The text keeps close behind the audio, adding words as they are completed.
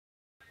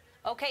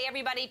Okay,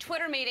 everybody,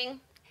 Twitter meeting.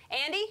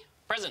 Andy?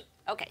 Present.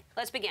 Okay,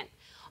 let's begin.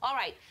 All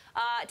right,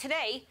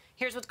 today,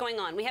 here's what's going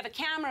on. We have a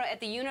camera at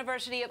the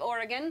University of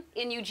Oregon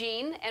in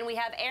Eugene, and we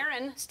have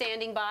Aaron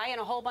standing by and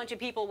a whole bunch of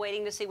people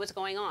waiting to see what's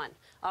going on.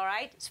 All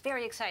right? It's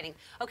very exciting.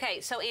 Okay,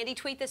 so Andy,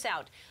 tweet this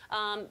out.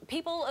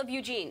 People of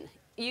Eugene,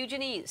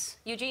 Eugenites,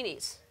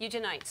 Eugenites,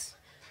 Eugenorians,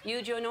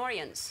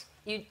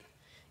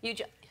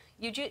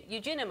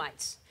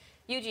 Eugenimites,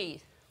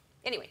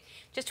 Anyway,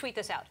 just tweet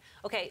this out.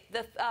 Okay,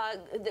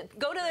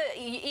 go to the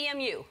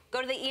EMU.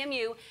 Go to the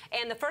EMU,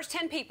 and the first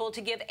 10 people to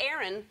give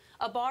Aaron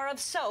a bar of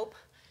soap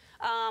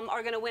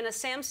are going to win a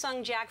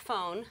Samsung Jack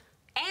phone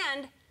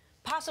and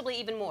possibly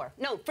even more.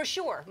 No, for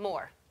sure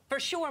more. For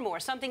sure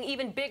more. Something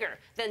even bigger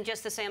than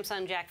just the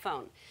Samsung Jack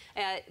phone.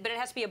 But it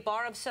has to be a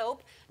bar of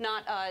soap,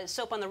 not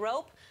soap on the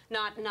rope,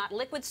 not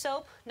liquid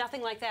soap,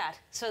 nothing like that.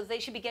 So they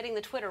should be getting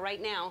the Twitter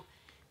right now.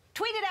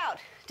 Tweet it out.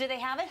 Do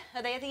they have it?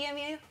 Are they at the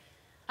EMU?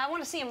 I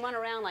want to see them run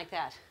around like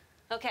that.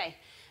 Okay.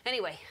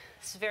 Anyway,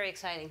 this is very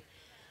exciting.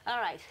 All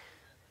right.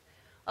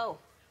 Oh,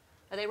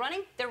 are they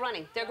running? They're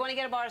running. They're going to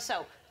get a bar of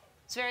soap.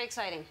 It's very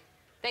exciting.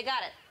 They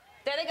got it.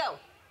 There they go.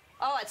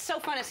 Oh, it's so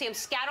fun to see them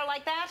scatter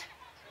like that.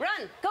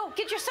 Run. Go.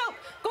 Get your soap.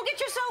 Go get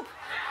your soap.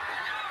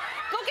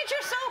 Go get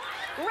your soap.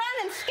 Run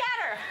and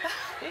scatter.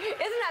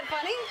 Isn't that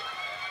funny?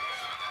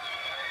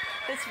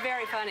 It's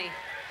very funny.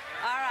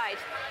 All right.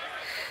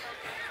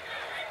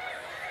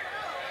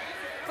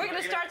 We're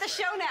going to start the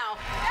show now.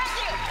 Thank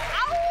you.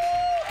 Ow! Ow!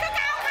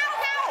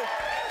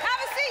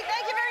 Have a seat.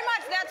 Thank you very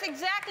much. That's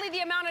exactly the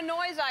amount of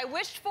noise I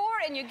wished for,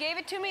 and you gave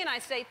it to me, and I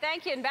say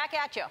thank you, and back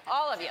at you,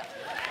 all of you.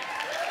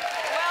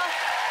 Well,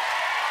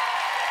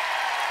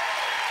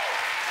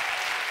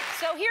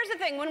 so here's the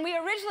thing. When we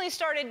originally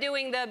started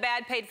doing the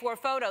bad paid for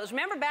photos,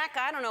 remember back,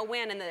 I don't know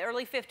when, in the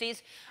early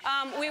 50s,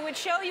 we would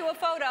show you a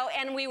photo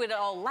and we would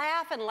all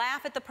laugh and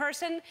laugh at the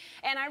person.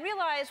 And I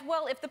realized,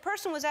 well, if the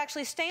person was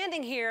actually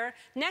standing here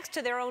next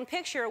to their own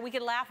picture, we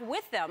could laugh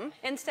with them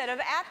instead of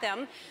at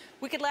them.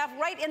 We could laugh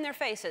right in their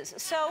faces.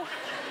 So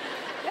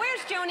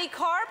where's Joni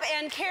Karp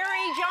and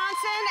Carrie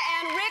Johnson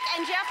and Rick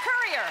and Jeff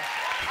Courier?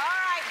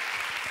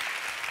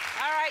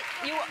 All right,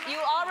 you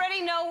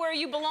already know where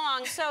you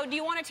belong. So do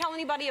you want to tell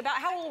anybody about,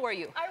 how old were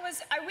you?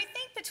 We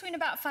think between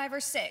about 5 or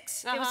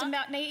 6. It was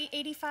about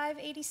 85,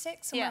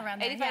 86, somewhere around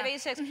there. 85,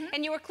 86.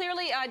 And you were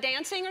clearly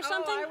dancing or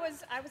something? Oh,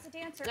 I was a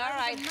dancer. All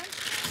right.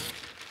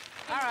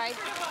 All right.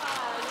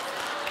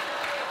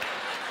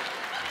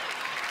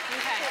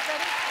 Okay.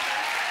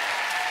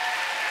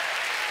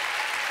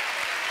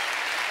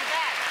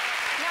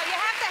 No, you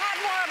have to have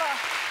more of a,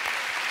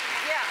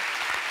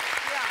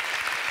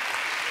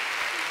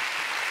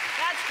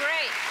 That's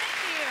great.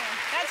 Thank you.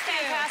 That's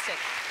fantastic.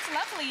 It's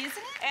lovely, isn't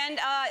it? And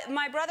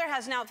my brother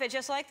has an outfit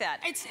just like that.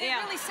 It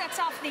really sets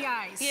off the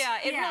eyes. Yeah,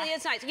 it really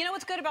is nice. You know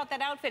what's good about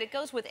that outfit? It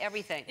goes with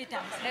everything. It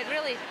does. It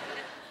really,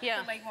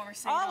 The leg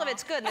warmers all of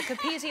it's good. The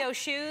Capezio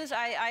shoes,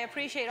 I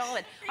appreciate all of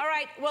it. All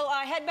right, well,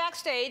 head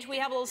backstage. We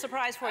have a little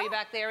surprise for you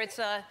back there. It's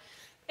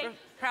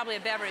probably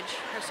a beverage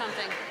or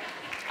something.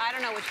 I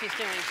don't know what she's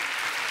doing.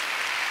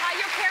 Hi,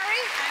 you're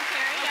Carrie? I'm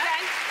Carrie,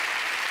 okay.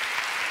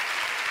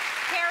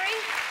 Carrie?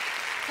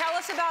 Tell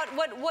us about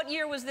what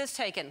year was this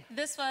taken?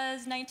 This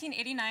was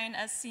 1989,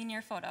 a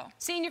senior photo.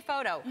 Senior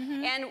photo.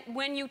 And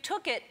when you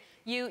took it,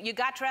 you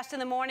got dressed in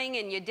the morning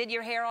and you did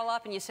your hair all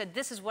up and you said,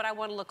 this is what I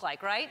want to look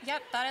like, right?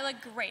 Yep, thought I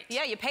looked great.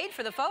 Yeah, you paid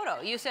for the photo.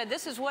 You said,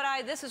 this is what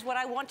I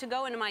want to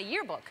go into my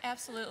yearbook.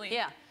 Absolutely.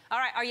 Yeah. All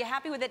right, are you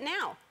happy with it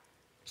now?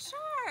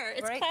 Sure,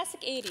 it's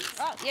classic 80s.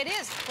 Oh, it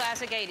is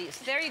classic 80s.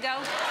 There you go.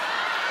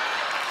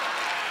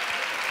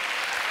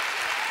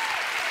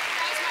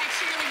 That's my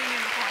cheerleading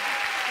uniform.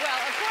 Well,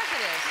 of course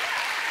it is.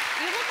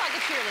 You look like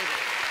a cheerleader.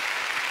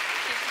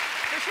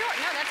 For sure.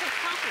 No, that's a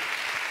compliment.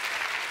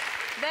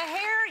 The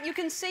hair, you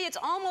can see it's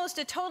almost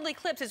a total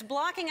eclipse. It's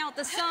blocking out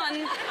the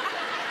sun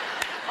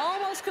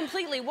almost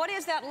completely. What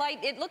is that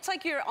light? It looks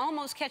like you're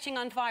almost catching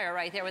on fire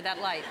right there with that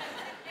light.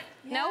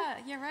 Yeah, No?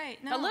 you're right.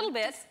 No, A little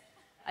bit.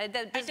 I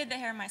did the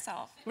hair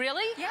myself.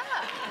 Really? Yeah.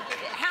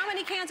 How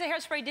many cans of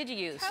hairspray did you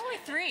use? Probably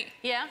 3.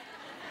 Yeah?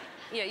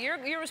 Yeah,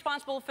 you're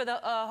responsible for the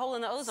hole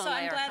in the ozone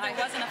layer. So I'm glad there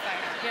wasn't a fire.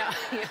 Yeah,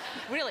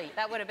 really,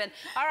 that would have been.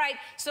 All right,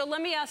 so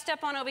let me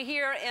step on over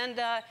here, and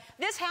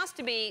this has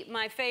to be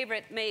my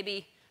favorite,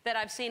 maybe, that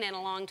I've seen in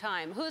a long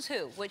time. Who's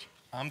who? Which?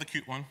 I'm the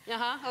cute one.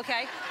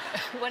 Okay.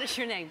 What is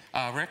your name?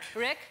 Rick.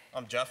 Rick?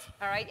 I'm Jeff.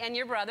 All right, and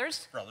your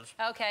brothers? Brothers.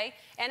 Okay.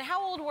 And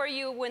how old were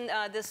you when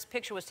this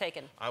picture was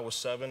taken? I was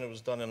 7. It was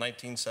done in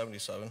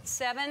 1977.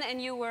 7,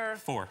 and you were?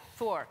 4.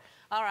 4.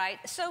 All right,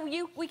 so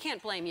we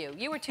can't blame you.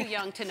 You were too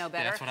young to know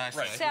better. That's what I said.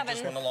 Right. 7. We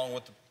just went along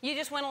with You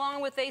just went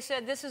along with, they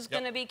said, this is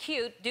going to be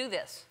cute, do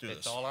this.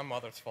 It's all our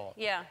mother's fault.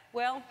 Yeah,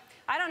 well,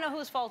 I don't know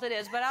whose fault it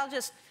is, but I'll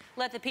just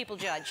let the people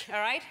judge, all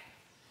right?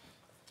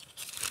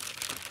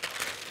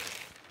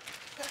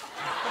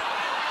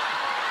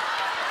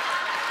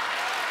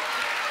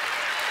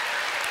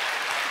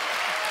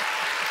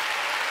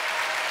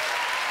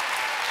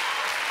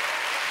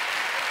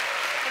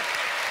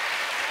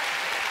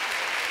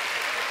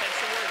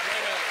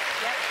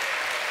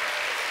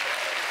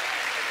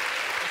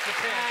 It's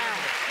the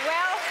pants.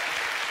 Well,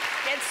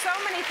 it's so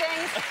many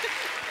things.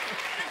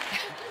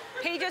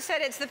 He just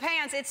said it's the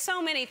pants. It's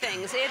so many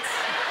things. It's...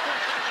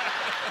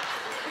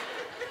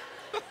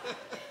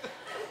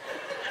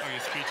 Are you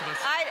speechless?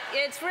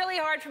 It's really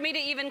hard for me to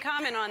even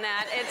comment on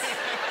that.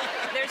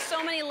 There's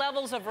so many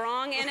levels of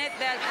wrong in it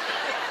that...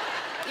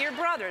 You're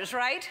brothers,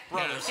 right?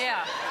 Brothers.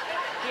 Yeah.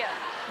 Yeah.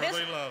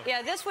 Brotherly love.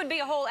 Yeah, this would be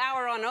a whole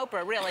hour on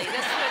Oprah, really.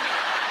 This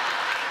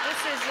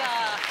is,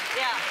 yeah.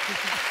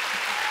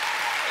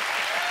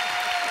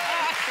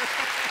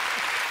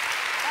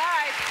 All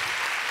right.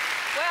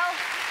 Well,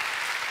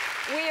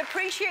 we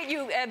appreciate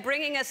you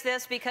bringing us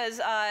this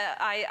because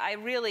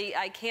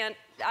I can't,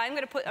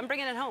 I'm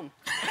bringing it home.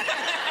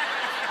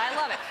 I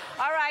love it.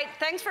 All right,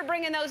 thanks for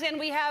bringing those in.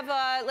 We have,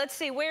 let's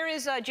see, where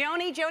is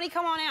Joni? Joni,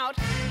 come on out.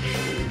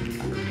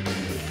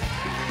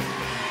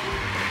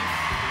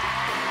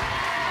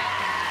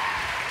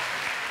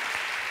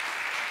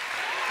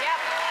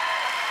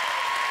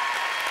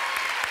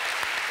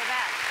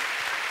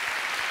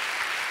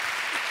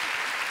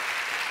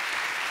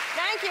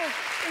 Thank you.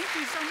 Thank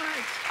you so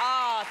much.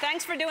 Oh,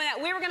 thanks for doing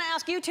that. We were going to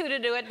ask you two to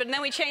do it, but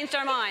then we changed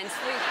our minds.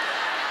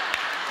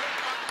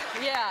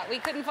 Yeah, we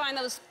couldn't find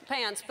those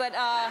pants, but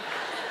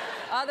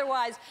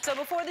otherwise. So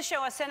before the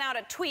show, I sent out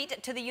a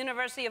tweet to the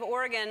University of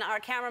Oregon. Our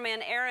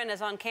cameraman, Aaron,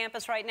 is on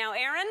campus right now.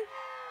 Aaron?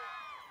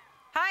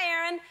 Hi,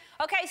 Aaron.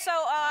 Okay, so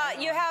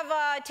you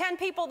have 10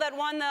 people that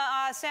won the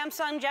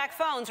Samsung Jack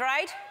phones,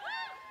 right?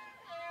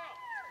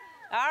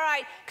 All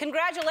right,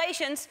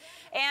 congratulations.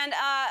 And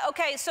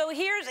okay, so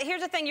here's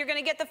the thing. You're going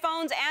to get the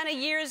phones and a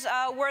year's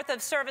worth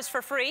of service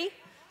for free.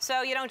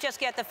 So you don't just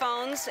get the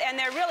phones, and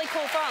they're really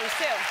cool phones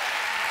too.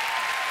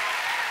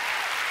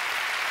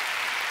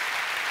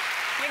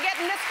 You're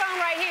getting this phone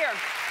right here.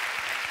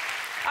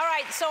 All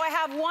right, so I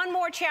have one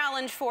more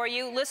challenge for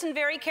you. Listen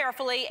very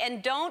carefully,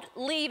 and don't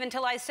leave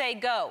until I say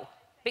go,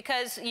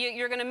 because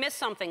you're going to miss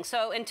something.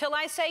 So until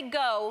I say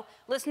go,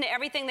 listen to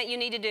everything that you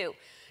need to do.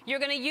 You're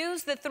going to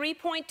use the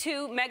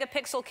 3.2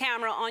 megapixel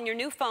camera on your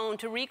new phone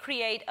to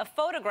recreate a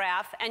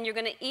photograph, and you're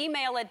going to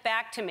email it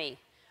back to me.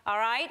 All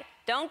right?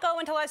 Don't go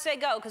until I say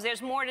go, because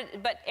there's more to...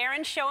 But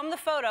Aaron, show them the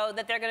photo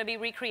that they're going to be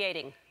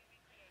recreating.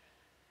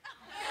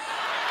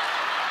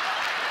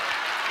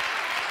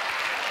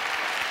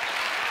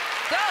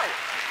 Go!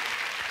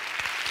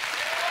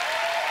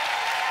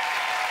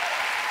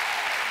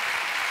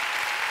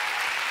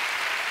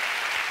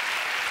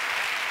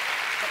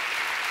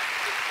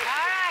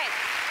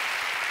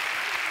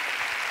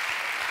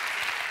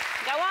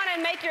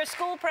 And make your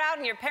school proud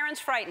and your parents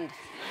frightened.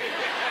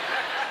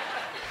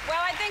 Well,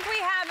 I think we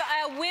have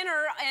a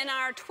winner in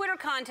our Twitter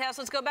contest.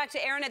 Let's go back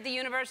to Aaron at the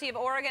University of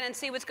Oregon and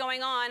see what's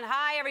going on.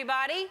 Hi,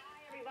 everybody.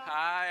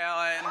 Hi,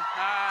 Ellen.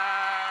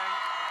 Hi.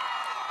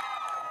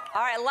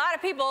 All right, a lot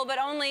of people, but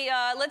only,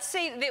 let's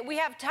see, we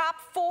have top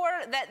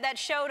 4 that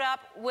showed up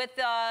with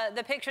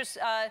the pictures.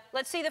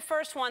 Let's see the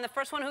first one. The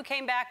first one who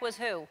came back was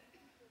who?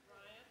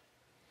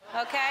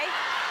 Brian. Okay.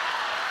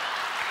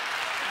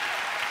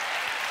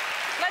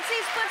 Let's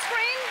see split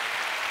screen.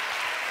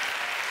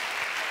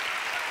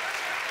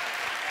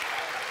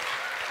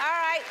 All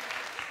right.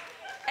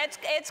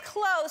 It's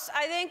close.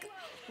 I think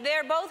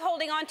they're both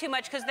holding on too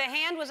much because the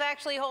hand was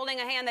actually holding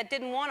a hand that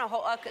didn't want to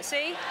hold.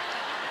 See?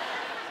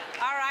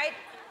 All right.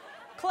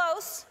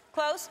 Close.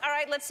 Close. All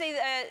right. Let's see.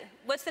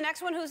 What's the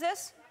next one? Who's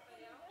this?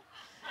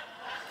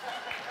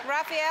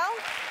 Raphael.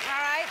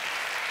 All right.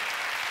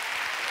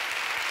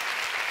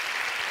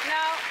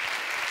 No.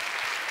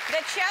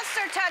 The chests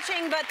are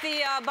touching, but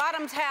the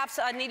bottom halves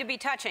need to be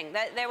touching.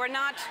 They were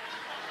not,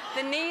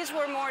 the knees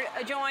were more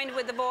joined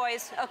with the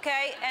boys.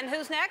 Okay, and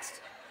who's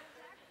next?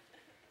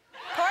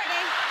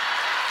 Courtney.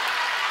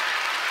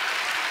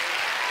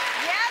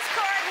 Yes,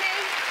 Courtney.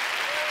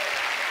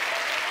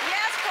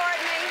 Yes,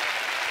 Courtney.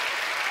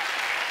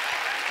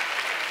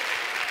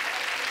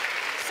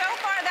 So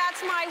far,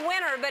 that's my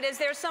winner, but is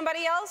there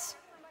somebody else?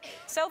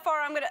 So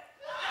far, I'm going to...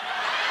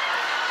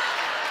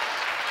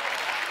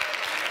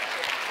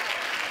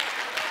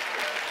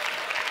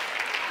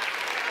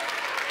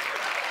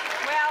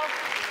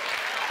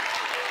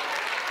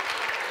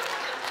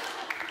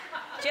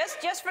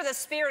 Just for the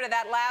spirit of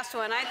that last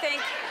one, I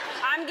think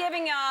I'm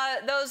giving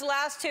those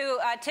last 2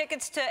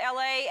 tickets to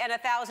LA and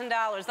 $1,000.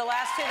 The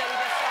last 2 that we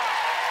just saw.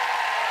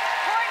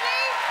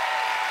 Courtney?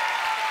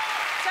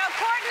 So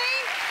Courtney,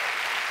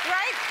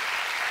 right?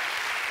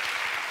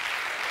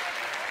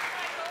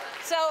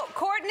 So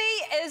Courtney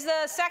is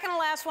the second to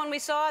last one we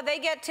saw. They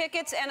get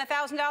tickets and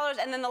 $1,000,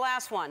 and then the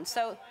last one.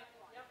 So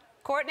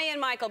Courtney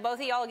and Michael, both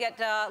of y'all get,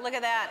 look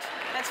at that.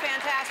 That's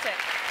fantastic.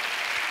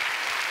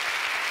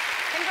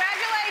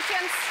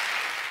 Congratulations.